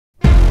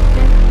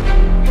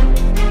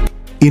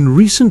In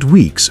recent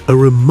weeks, a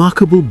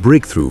remarkable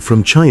breakthrough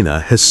from China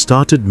has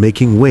started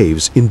making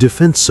waves in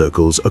defense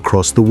circles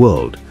across the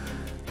world.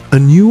 A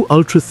new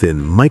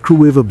ultra-thin,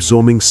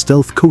 microwave-absorbing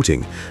stealth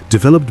coating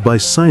developed by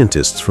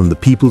scientists from the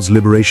People's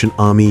Liberation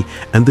Army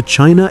and the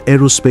China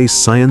Aerospace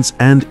Science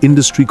and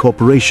Industry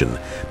Corporation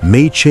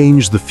may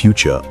change the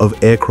future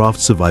of aircraft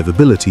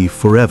survivability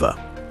forever.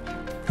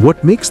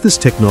 What makes this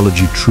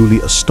technology truly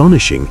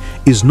astonishing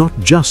is not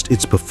just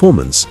its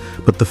performance,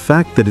 but the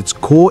fact that its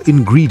core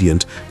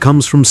ingredient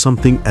comes from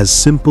something as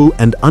simple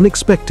and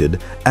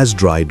unexpected as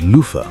dried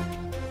loofah.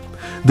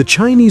 The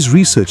Chinese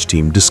research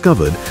team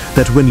discovered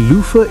that when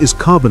loofah is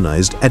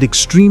carbonized at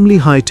extremely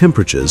high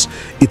temperatures,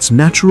 its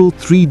natural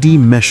 3D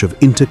mesh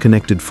of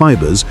interconnected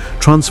fibers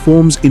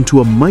transforms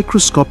into a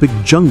microscopic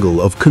jungle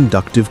of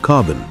conductive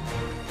carbon.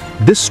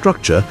 This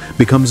structure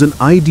becomes an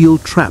ideal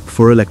trap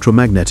for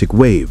electromagnetic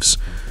waves.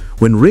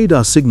 When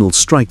radar signals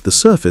strike the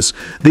surface,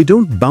 they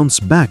don't bounce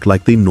back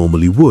like they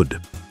normally would.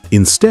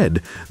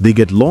 Instead, they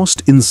get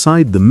lost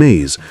inside the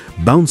maze,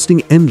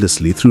 bouncing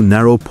endlessly through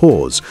narrow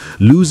pores,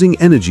 losing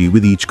energy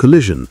with each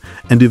collision,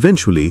 and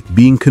eventually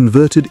being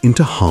converted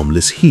into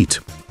harmless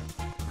heat.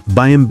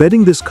 By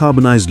embedding this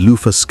carbonized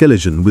loofah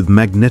skeleton with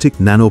magnetic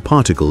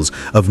nanoparticles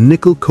of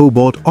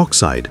nickel-cobalt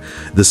oxide,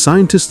 the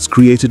scientists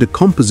created a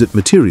composite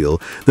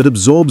material that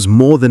absorbs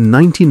more than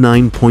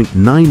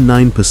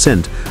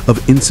 99.99%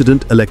 of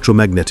incident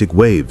electromagnetic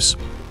waves.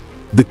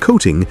 The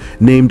coating,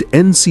 named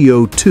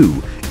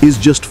NCO2, is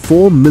just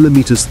 4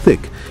 millimeters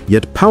thick,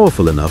 yet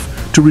powerful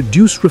enough to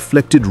reduce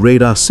reflected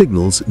radar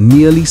signals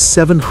nearly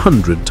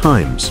 700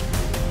 times.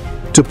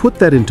 To put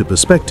that into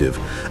perspective,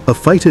 a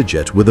fighter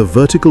jet with a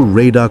vertical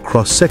radar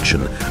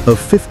cross-section of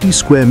 50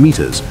 square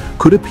meters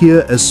could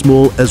appear as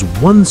small as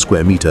 1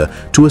 square meter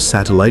to a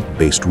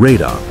satellite-based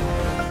radar.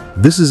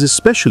 This is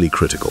especially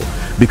critical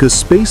because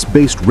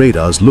space-based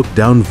radars look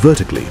down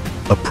vertically,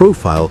 a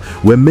profile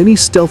where many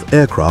stealth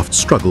aircraft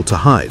struggle to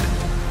hide.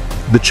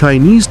 The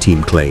Chinese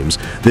team claims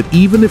that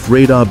even if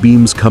radar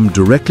beams come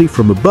directly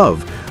from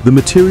above, the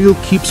material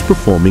keeps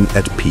performing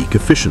at peak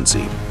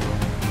efficiency.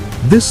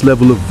 This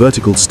level of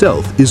vertical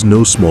stealth is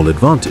no small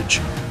advantage.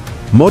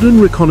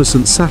 Modern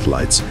reconnaissance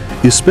satellites,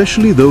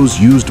 especially those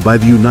used by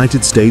the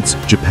United States,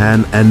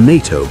 Japan, and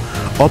NATO,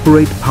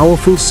 operate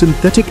powerful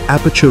synthetic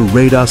aperture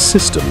radar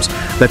systems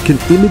that can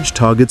image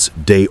targets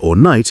day or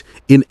night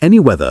in any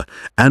weather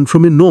and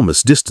from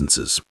enormous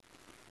distances.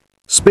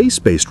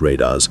 Space-based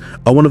radars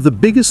are one of the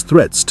biggest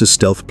threats to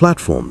stealth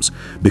platforms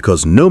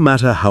because no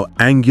matter how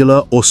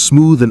angular or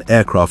smooth an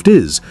aircraft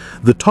is,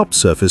 the top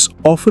surface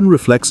often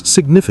reflects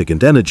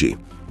significant energy.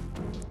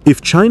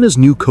 If China's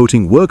new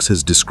coating works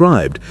as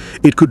described,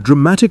 it could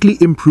dramatically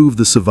improve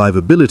the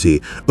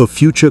survivability of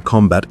future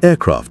combat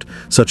aircraft,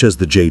 such as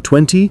the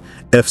J-20,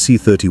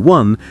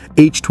 FC-31,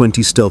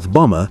 H-20 stealth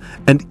bomber,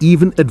 and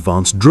even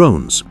advanced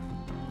drones.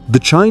 The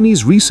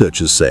Chinese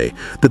researchers say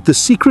that the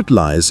secret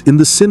lies in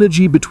the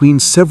synergy between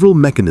several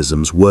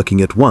mechanisms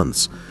working at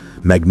once: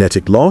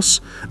 magnetic loss,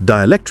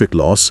 dielectric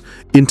loss,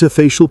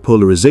 interfacial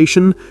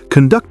polarization,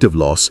 conductive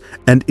loss,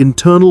 and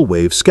internal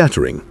wave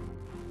scattering.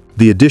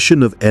 The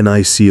addition of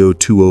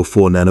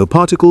NiCO204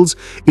 nanoparticles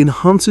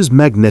enhances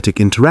magnetic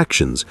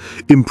interactions,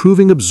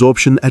 improving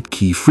absorption at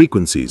key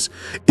frequencies,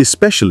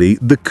 especially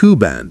the Ku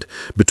band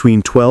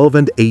between 12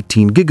 and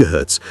 18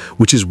 GHz,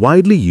 which is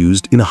widely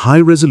used in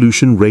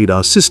high-resolution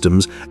radar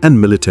systems and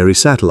military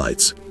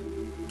satellites.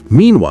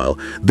 Meanwhile,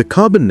 the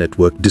carbon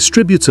network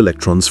distributes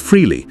electrons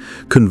freely,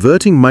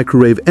 converting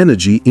microwave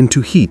energy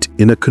into heat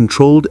in a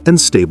controlled and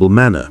stable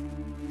manner.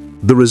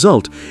 The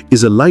result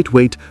is a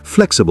lightweight,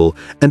 flexible,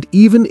 and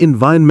even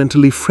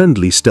environmentally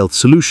friendly stealth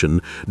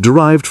solution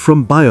derived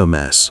from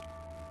biomass.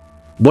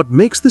 What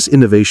makes this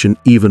innovation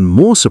even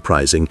more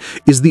surprising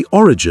is the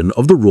origin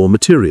of the raw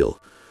material.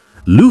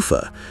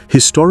 Loofah,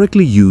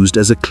 historically used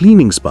as a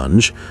cleaning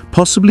sponge,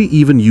 possibly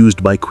even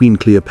used by Queen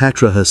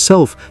Cleopatra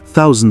herself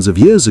thousands of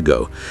years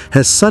ago,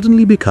 has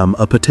suddenly become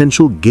a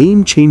potential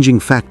game-changing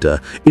factor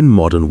in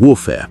modern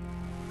warfare.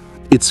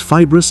 Its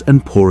fibrous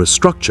and porous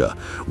structure,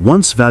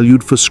 once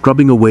valued for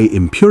scrubbing away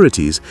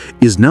impurities,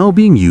 is now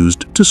being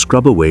used to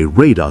scrub away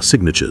radar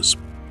signatures.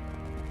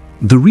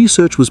 The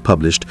research was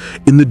published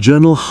in the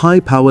journal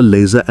High-Power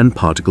Laser and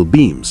Particle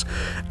Beams,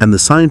 and the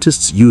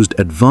scientists used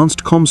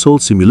advanced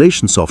COMSOL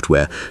simulation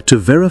software to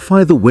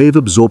verify the wave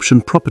absorption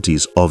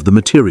properties of the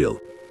material.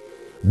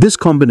 This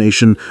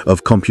combination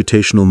of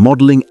computational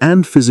modeling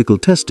and physical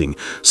testing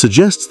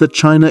suggests that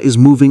China is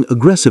moving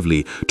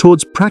aggressively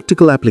towards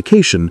practical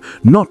application,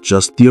 not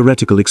just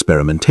theoretical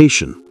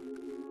experimentation.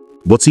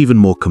 What's even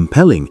more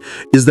compelling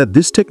is that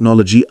this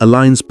technology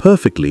aligns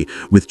perfectly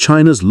with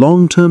China's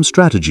long-term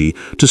strategy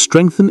to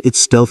strengthen its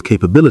stealth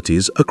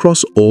capabilities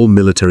across all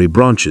military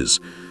branches.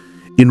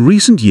 In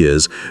recent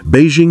years,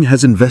 Beijing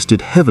has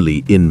invested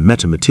heavily in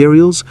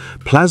metamaterials,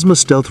 plasma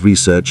stealth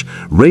research,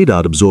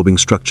 radar-absorbing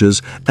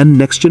structures, and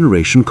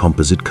next-generation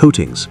composite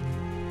coatings.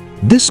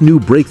 This new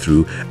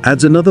breakthrough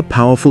adds another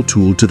powerful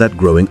tool to that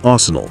growing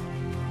arsenal.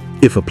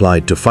 If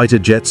applied to fighter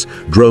jets,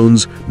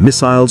 drones,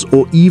 missiles,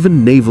 or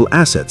even naval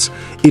assets,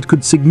 it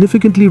could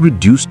significantly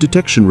reduce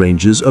detection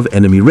ranges of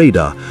enemy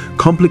radar,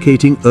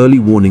 complicating early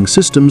warning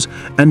systems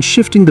and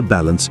shifting the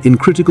balance in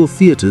critical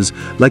theaters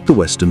like the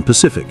Western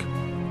Pacific.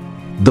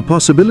 The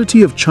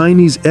possibility of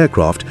Chinese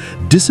aircraft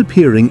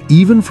disappearing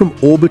even from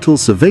orbital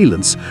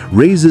surveillance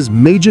raises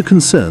major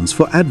concerns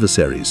for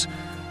adversaries.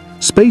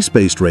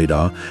 Space-based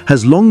radar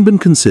has long been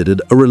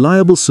considered a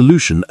reliable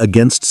solution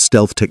against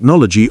stealth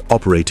technology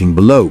operating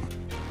below.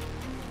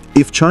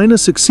 If China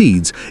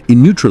succeeds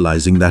in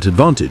neutralizing that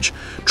advantage,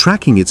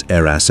 tracking its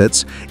air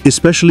assets,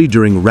 especially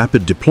during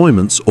rapid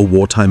deployments or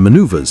wartime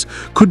maneuvers,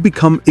 could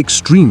become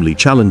extremely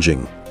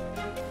challenging.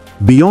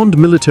 Beyond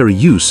military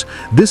use,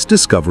 this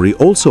discovery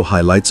also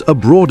highlights a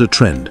broader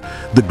trend: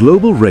 the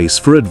global race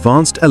for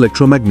advanced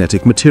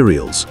electromagnetic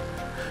materials.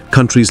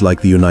 Countries like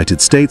the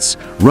United States,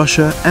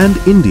 Russia, and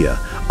India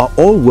are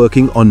all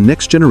working on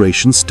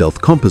next-generation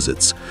stealth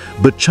composites,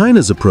 but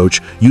China's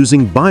approach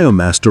using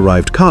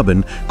biomass-derived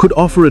carbon could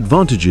offer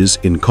advantages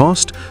in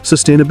cost,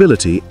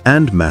 sustainability,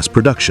 and mass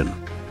production.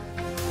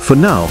 For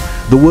now,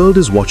 the world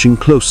is watching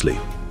closely.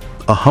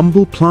 A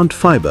humble plant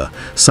fiber,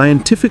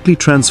 scientifically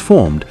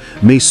transformed,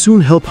 may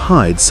soon help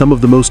hide some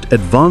of the most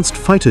advanced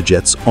fighter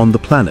jets on the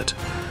planet.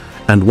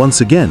 And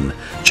once again,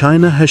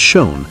 China has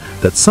shown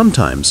that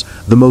sometimes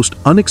the most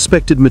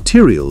unexpected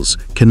materials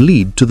can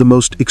lead to the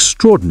most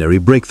extraordinary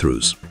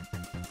breakthroughs.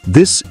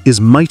 This is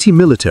mighty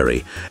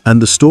military,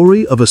 and the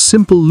story of a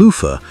simple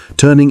loofah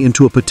turning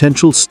into a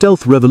potential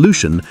stealth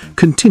revolution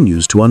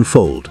continues to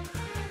unfold.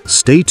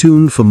 Stay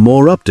tuned for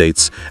more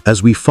updates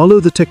as we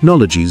follow the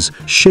technologies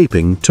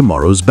shaping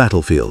tomorrow's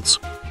battlefields.